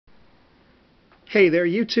Hey there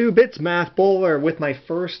YouTube, it's Math Bowler with my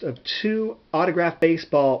first of two autographed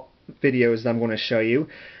baseball videos that I'm going to show you.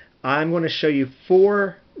 I'm going to show you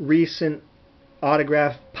four recent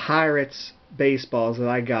autographed Pirates baseballs that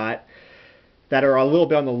I got that are a little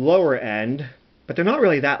bit on the lower end, but they're not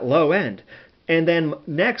really that low end. And then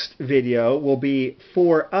next video will be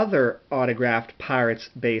four other autographed Pirates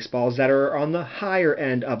baseballs that are on the higher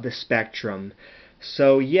end of the spectrum.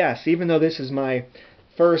 So yes, even though this is my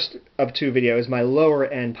first of two videos, my lower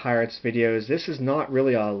end Pirates videos, this is not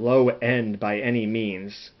really a low end by any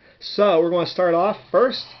means. So we're going to start off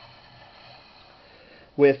first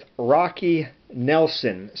with Rocky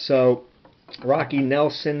Nelson. So Rocky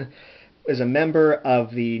Nelson is a member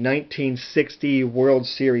of the 1960 World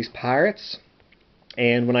Series Pirates.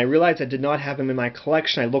 And when I realized I did not have him in my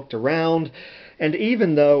collection, I looked around, and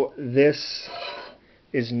even though this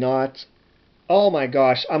is not... Oh my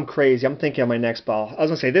gosh, I'm crazy. I'm thinking of my next ball. I was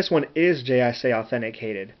going to say, this one is JSA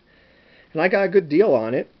authenticated. And I got a good deal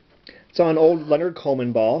on it. It's on an old Leonard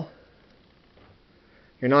Coleman ball.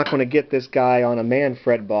 You're not going to get this guy on a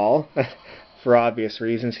Manfred ball, for obvious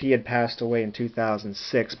reasons. He had passed away in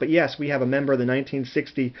 2006. But yes, we have a member of the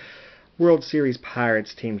 1960 World Series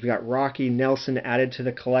Pirates teams. We got Rocky Nelson added to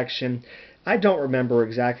the collection. I don't remember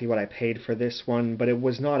exactly what I paid for this one, but it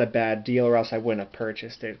was not a bad deal, or else I wouldn't have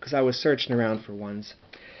purchased it, because I was searching around for ones.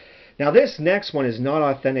 Now this next one is not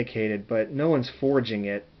authenticated, but no one's forging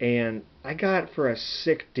it, and I got it for a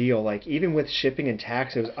sick deal. Like, even with shipping and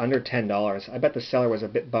tax, it was under $10. I bet the seller was a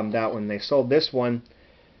bit bummed out when they sold this one.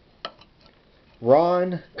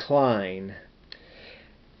 Kline.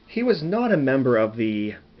 He was not a member of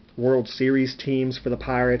the World Series teams for the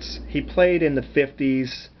Pirates. He played in the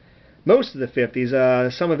 50s. Most of the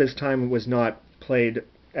 50s. Some of his time was not played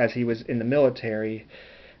as he was in the military.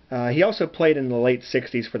 He also played in the late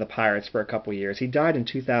 60s for the Pirates for a couple years. He died in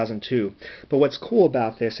 2002. But what's cool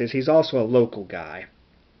about this is he's also a local guy.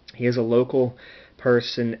 He is a local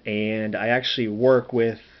person, and I actually work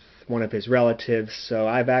with one of his relatives, so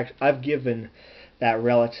I've given that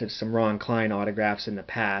relative some Ron Kline autographs in the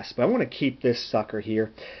past. But I want to keep this sucker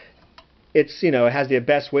here. It's, it has the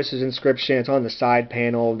best wishes inscription. It's on the side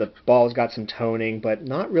panel. The ball's got some toning, but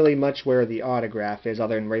not really much where the autograph is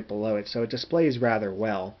other than right below it, so it displays rather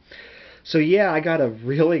well. So yeah, I got a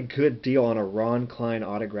really good deal on a Ron Kline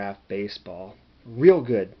autograph baseball. Real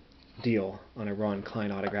good deal on a Ron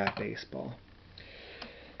Kline autograph baseball.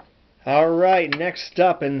 Alright, next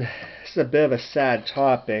up, and this is a bit of a sad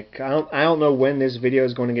topic. I don't know when this video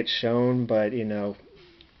is going to get shown, but,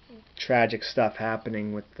 tragic stuff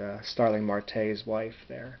happening with Starling Marte's wife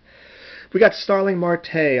there. We got Starling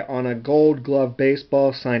Marte on a Gold Glove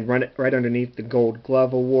baseball signed right underneath the Gold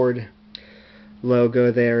Glove Award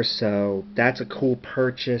logo there, so that's a cool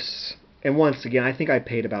purchase. And once again, I think I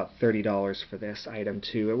paid about $30 for this item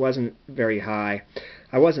too. It wasn't very high.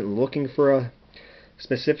 I wasn't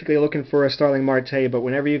specifically looking for a Starling Marte, but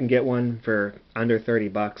whenever you can get one for under 30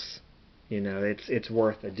 bucks, it's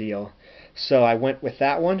worth a deal. So I went with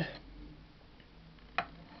that one.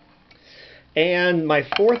 And my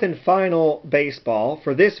fourth and final baseball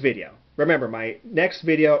for this video. Remember, my next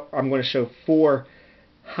video, I'm going to show four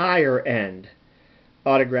higher end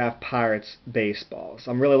autographed Pirates baseballs.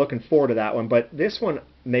 I'm really looking forward to that one, but this one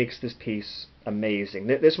makes this piece amazing.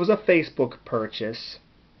 This was a Facebook purchase.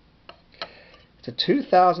 It's a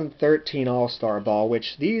 2013 All-Star ball,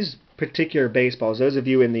 which these particular baseballs, those of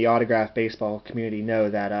you in the autographed baseball community know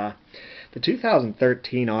that the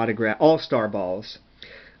 2013 All-Star balls,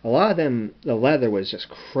 a lot of them, the leather was just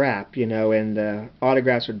crap, and the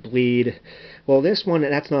autographs would bleed. Well, this one,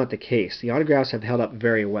 that's not the case. The autographs have held up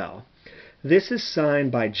very well. This is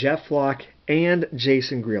signed by Jeff Locke and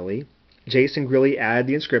Jason Grilli. Jason Grilli added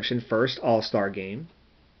the inscription, first All-Star game.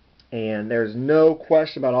 And there's no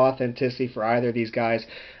question about authenticity for either of these guys.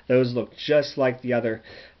 Those look just like the other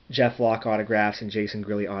Jeff Locke autographs and Jason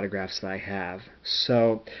Grilli autographs that I have.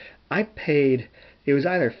 So I paid... it was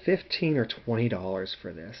either $15 or $20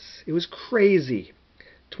 for this. It was crazy.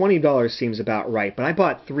 $20 seems about right, but I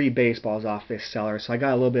bought 3 baseballs off this seller, so I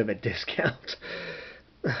got a little bit of a discount,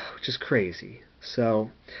 which is crazy.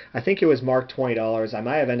 So I think it was marked $20. I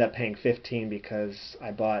might have ended up paying $15 because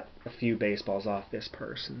I bought a few baseballs off this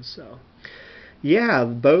person. So yeah,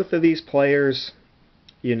 both of these players,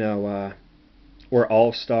 were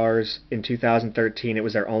all-stars in 2013. It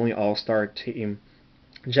was their only all-star team.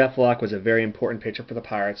 Jeff Locke was a very important pitcher for the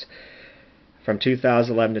Pirates from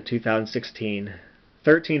 2011 to 2016.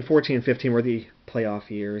 13, 14, and 15 were the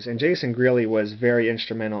playoff years, and Jason Grilli was very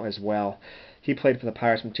instrumental as well. He played for the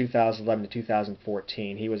Pirates from 2011 to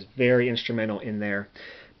 2014. He was very instrumental in their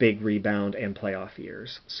big rebound and playoff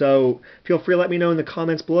years. So feel free to let me know in the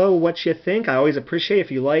comments below what you think. I always appreciate if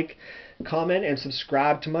you like, comment, and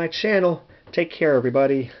subscribe to my channel. Take care,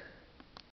 everybody.